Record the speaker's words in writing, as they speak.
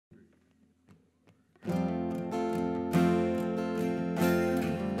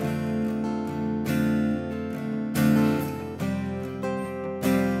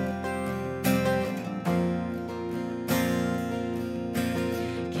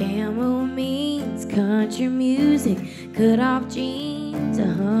Camo means country music, cut off jeans,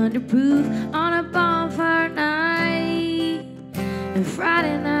 100 proof on a bonfire night, and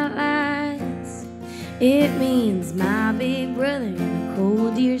Friday night lights. It means my big brother in a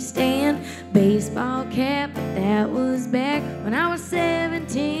cold deer stand, baseball cap, but that was back when I was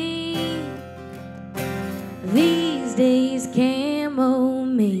 17. These days Camo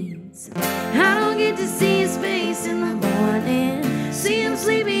means I don't get to see his face in the morning, see him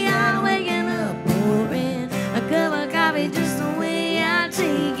sleepy eyed waking up pouring a cup of coffee just the way I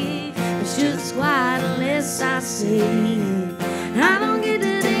take it. It's just quiet unless I say it. I don't get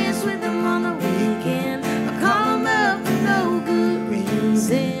to dance with him on the weekend, I call him up for no good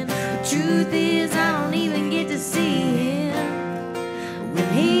reason. The truth is I don't even get to see him when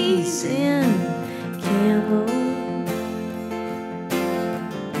he's in Camo.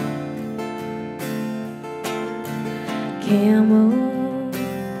 Camo.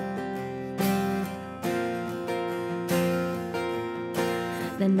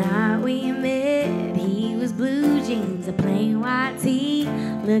 The night we met, he was blue jeans, a plain white tee,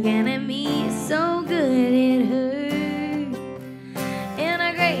 looking at me so good it hurt, in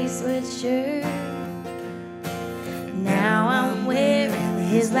a gray sweatshirt. Now I'm wearing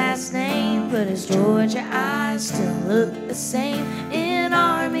his last name, but his Georgia eyes still look the same in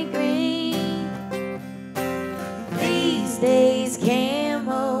army green. These days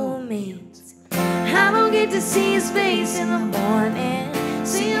Camo means I don't get to see his face in the morning,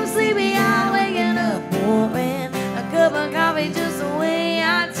 see him sleepy eyed waking up pouring a cup of coffee just the way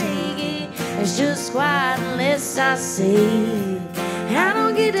I take it. It's just quiet unless I say it. I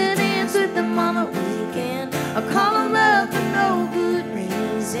don't get to dance with him on the weekend, I call him up for no good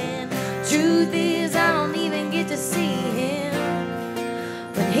reason. Truth is I don't even get to see him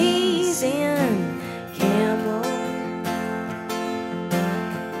when he's in Camo.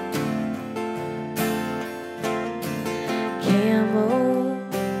 Camo.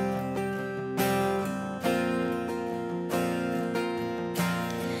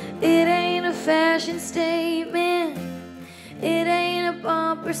 It ain't a fashion statement, it ain't a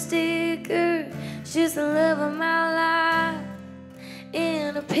bumper sticker, it's just the love of my life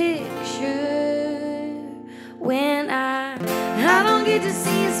in a picture. When I don't get to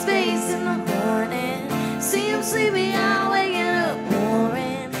see his face in the morning, see him sleepy eyed waking up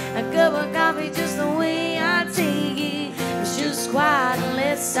pouring a cup of coffee just the way I take it. It's just quiet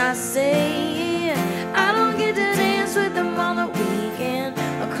unless I say it. I don't get to dance with him on the weekend,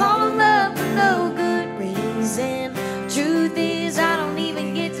 I call him up for no good reason. Truth is I don't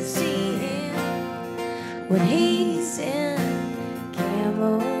even get to see him when he's in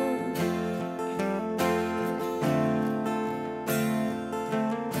Camo.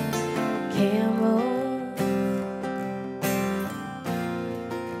 Camo.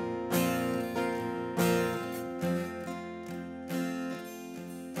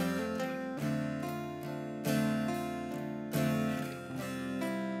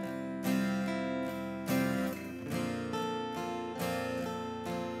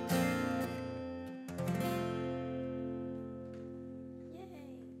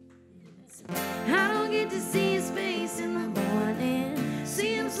 I don't get to see his face in the morning,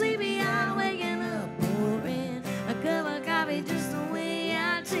 see him sleepy eyed waking up pouring a cup of coffee just the way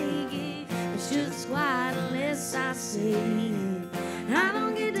I take it. It's just quiet unless I say